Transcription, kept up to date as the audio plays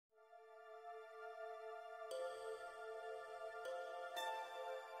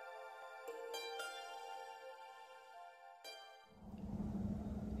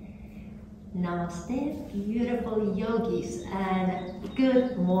Namaste, beautiful yogis, and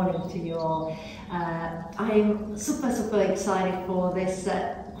good morning to you all. I'm super excited for this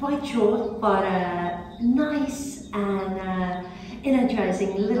quite short but nice and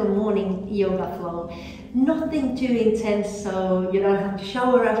energizing little morning yoga flow. Nothing too intense, so you don't have to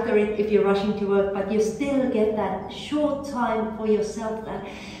shower after it if you're rushing to work, but you still get that short time for yourself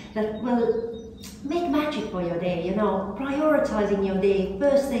that will make magic for your day, you know, prioritizing your day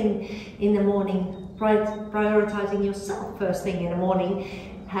first thing in the morning, prioritizing yourself first thing in the morning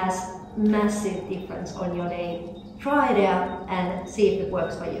has massive difference on your day. Try it out and see if it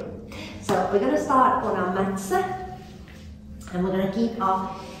works for you. So we're going to start on our mats, and we're going to keep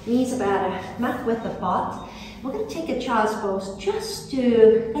our knees about a mat width apart. We're going to take a child's pose just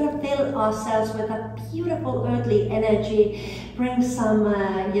to kind of fill ourselves with a beautiful earthly energy, bring some,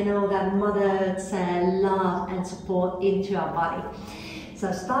 you know, that mother's love and support into our body.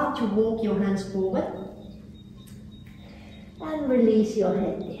 So start to walk your hands forward and release your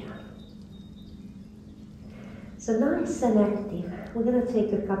head down. So nice and active. We're going to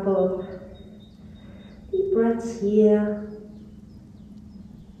take a couple of deep breaths here.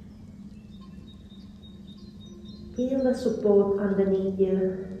 Feel the support underneath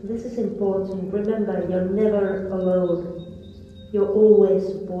you. This is important. Remember, you're never alone. You're always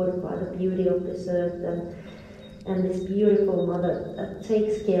supported by the beauty of this earth and this beautiful mother that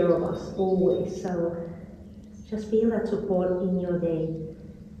takes care of us always. So just feel that support in your day.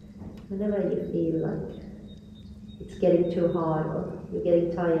 Whenever you feel like it's getting too hard or you're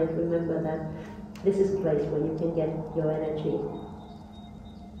getting tired, remember that this is a place where you can get your energy.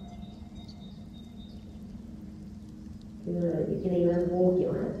 Good. You can even walk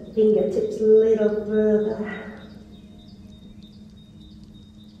your fingertips a little further.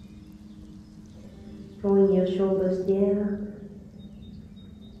 Drawing your shoulders down.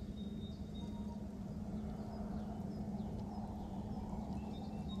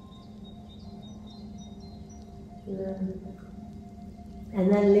 Good.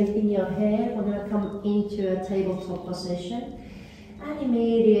 And then lifting your head, we're going to come into a tabletop position. And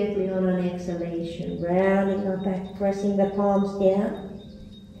immediately on an exhalation, rounding our back, pressing the palms down.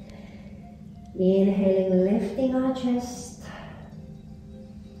 Inhaling, lifting our chest.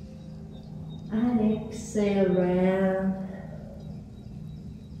 And exhale, round.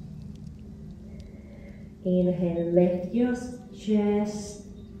 Inhale, lift your chest.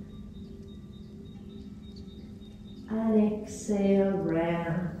 And exhale,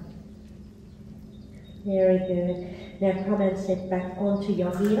 round. Very good. Now come and sit back onto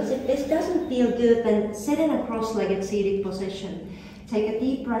your heels. If this doesn't feel good, then sit in a cross-legged seated position. Take a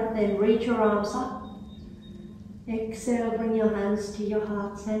deep breath in, reach your arms up. Exhale, bring your hands to your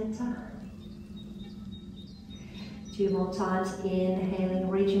heart center. 2 more times, inhaling,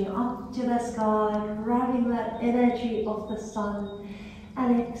 reaching up to the sky, grabbing that energy of the sun.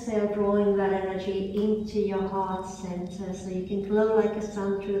 And exhale, drawing that energy into your heart center so you can glow like a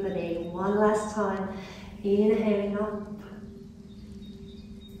sun through the day. One last time. Inhaling up,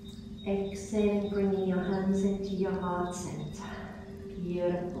 exhaling, bringing your hands into your heart center.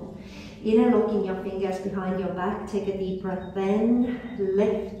 Beautiful. Interlocking your fingers behind your back, take a deep breath, bend,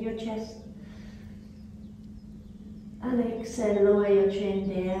 lift your chest. And exhale, lower your chin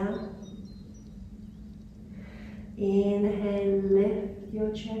down. Inhale, lift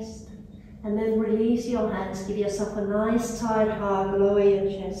your chest. And then release your hands, give yourself a nice tight hug, lower your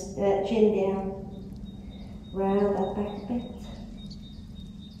chest, chin down. Round that back a bit.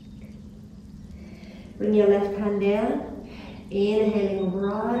 Bring your left hand down. Inhaling,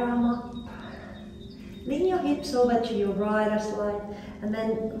 right arm up. Lean your hips over to your right side. And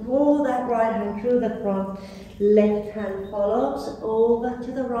then roll that right hand through the front. Left hand follows over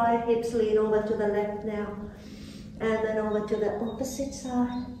to the right. Hips lean over to the left now. And then over to the opposite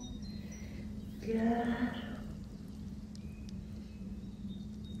side. Good.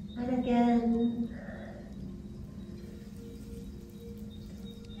 And again.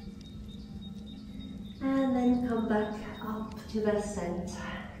 And then come back up to the center.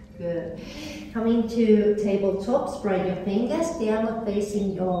 Good. Come into tabletop, spread your fingers, downward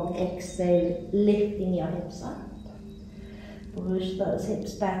facing dog. Exhale, lifting your hips up. Push those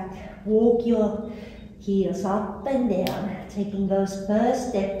hips back. Walk your heels up and down, taking those first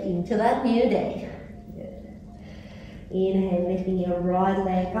steps into that new day. Good. Inhale, lifting your right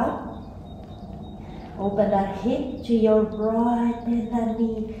leg up. Open that hip to your right, bend that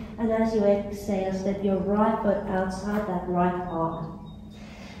knee, and as you exhale, step your right foot outside that right arm.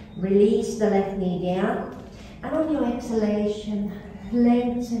 Release the left knee down, and on your exhalation,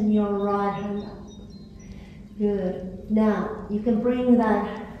 lengthen your right hand up. Good. Now, you can bring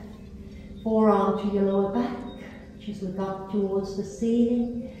that forearm to your lower back. Just look up towards the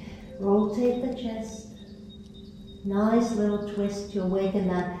ceiling. Rotate the chest. Nice little twist to awaken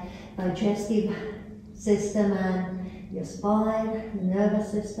that digestive system and your spine, the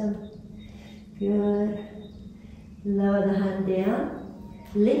nervous system. Good. Lower the hand down.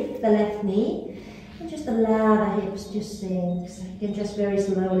 Lift the left knee and just allow the hips to sink. So you can just very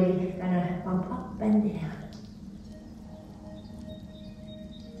slowly kind of bump up and down.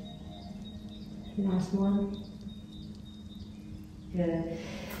 Last one. Good.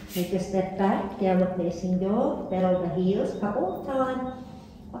 Take a step back, downward facing dog, pedal the heels a couple of times,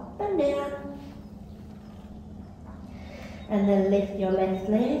 up and down. And then lift your left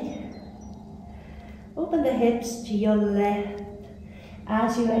leg. Open the hips to your left.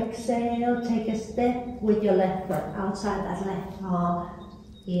 As you exhale, take a step with your left foot outside that left arm.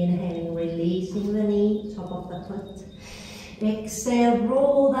 Inhaling, releasing the knee, top of the foot. Exhale,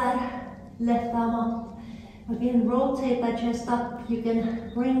 roll that left arm up. Again, rotate that chest up. You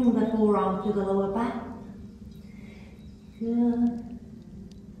can bring the forearm to the lower back. Good.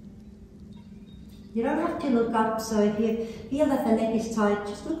 You don't have to look up, so if you feel that the neck is tight,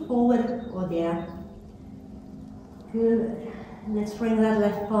 just look forward or down. Good. Let's bring that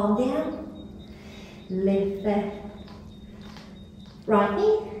left palm down. Lift the right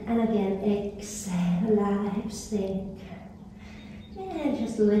knee, and again, exhale. Allow the hips sink. And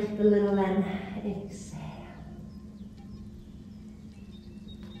just lift a little and exhale.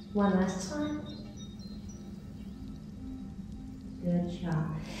 One last time. Good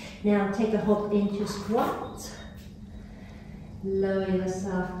job. Now take a hop into squat. Lower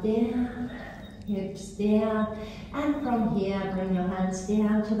yourself down, hips down, and from here bring your hands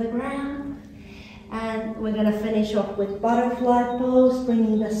down to the ground. And we're going to finish off with butterfly pose,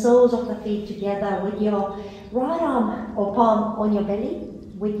 bringing the soles of the feet together with your right arm or palm on your belly,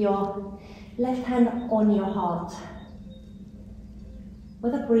 with your left hand on your heart.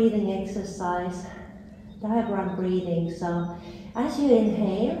 With a breathing exercise, diaphragm breathing. So as you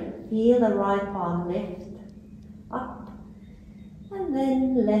inhale, feel the right palm lift up, and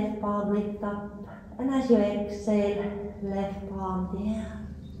then left palm lift up. And as you exhale, left palm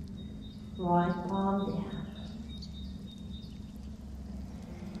down, right palm down.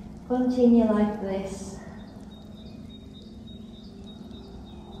 Continue like this.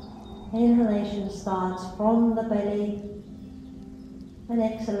 Inhalation starts from the belly, and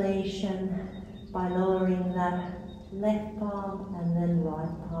exhalation by lowering that left palm and then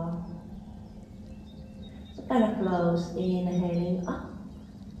right palm. So kind of flows, inhaling up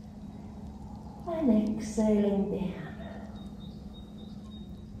and exhaling down.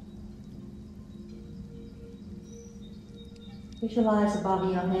 Visualize above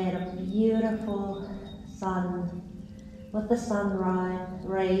your head a beautiful sun with the sunrise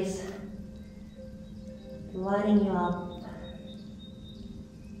rays lighting you up.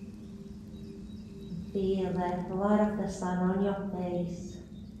 Feel the light of the sun on your face,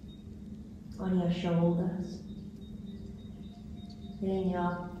 on your shoulders, filling you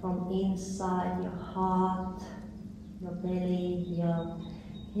up from inside your heart, your belly, your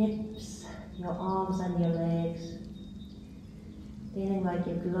hips, your arms and your legs. Feeling like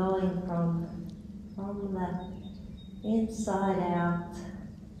you're glowing from the inside out.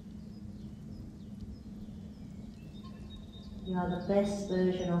 You are the best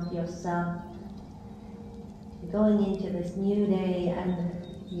version of yourself. You're going into this new day and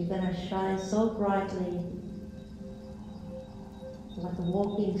you're going to shine so brightly. Like a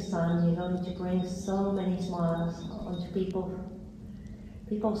walking sun, you're going to bring so many smiles onto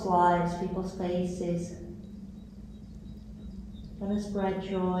people's lives, people's faces. You're going to spread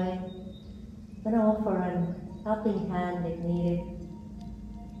joy. You're going to offer a helping hand if needed.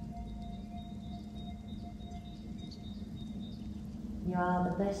 You are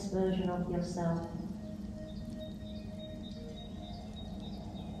the best version of yourself.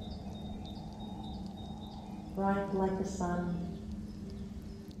 Bright like the sun.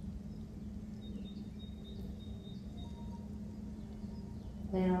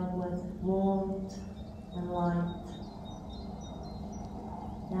 Filled with warmth and light.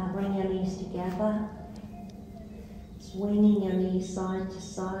 Now bring your knees together, swinging your knees side to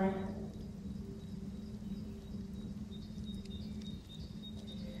side.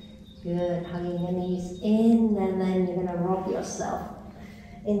 Good, hugging your knees in, and then you're going to rock yourself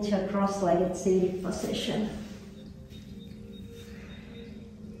into a cross-legged seated position.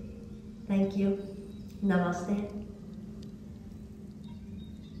 Thank you. Namaste.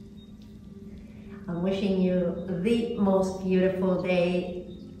 I'm wishing you the most beautiful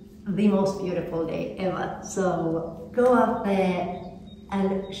day ever. So go out there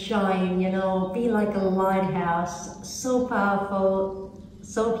and shine, you know, be like a lighthouse, so powerful,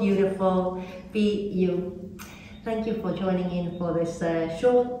 so beautiful, be you. Thank you for joining in for this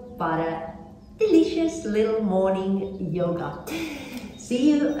short but delicious little morning yoga.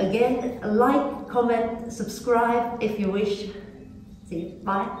 See you again. Like, comment, subscribe if you wish. See you.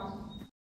 Bye.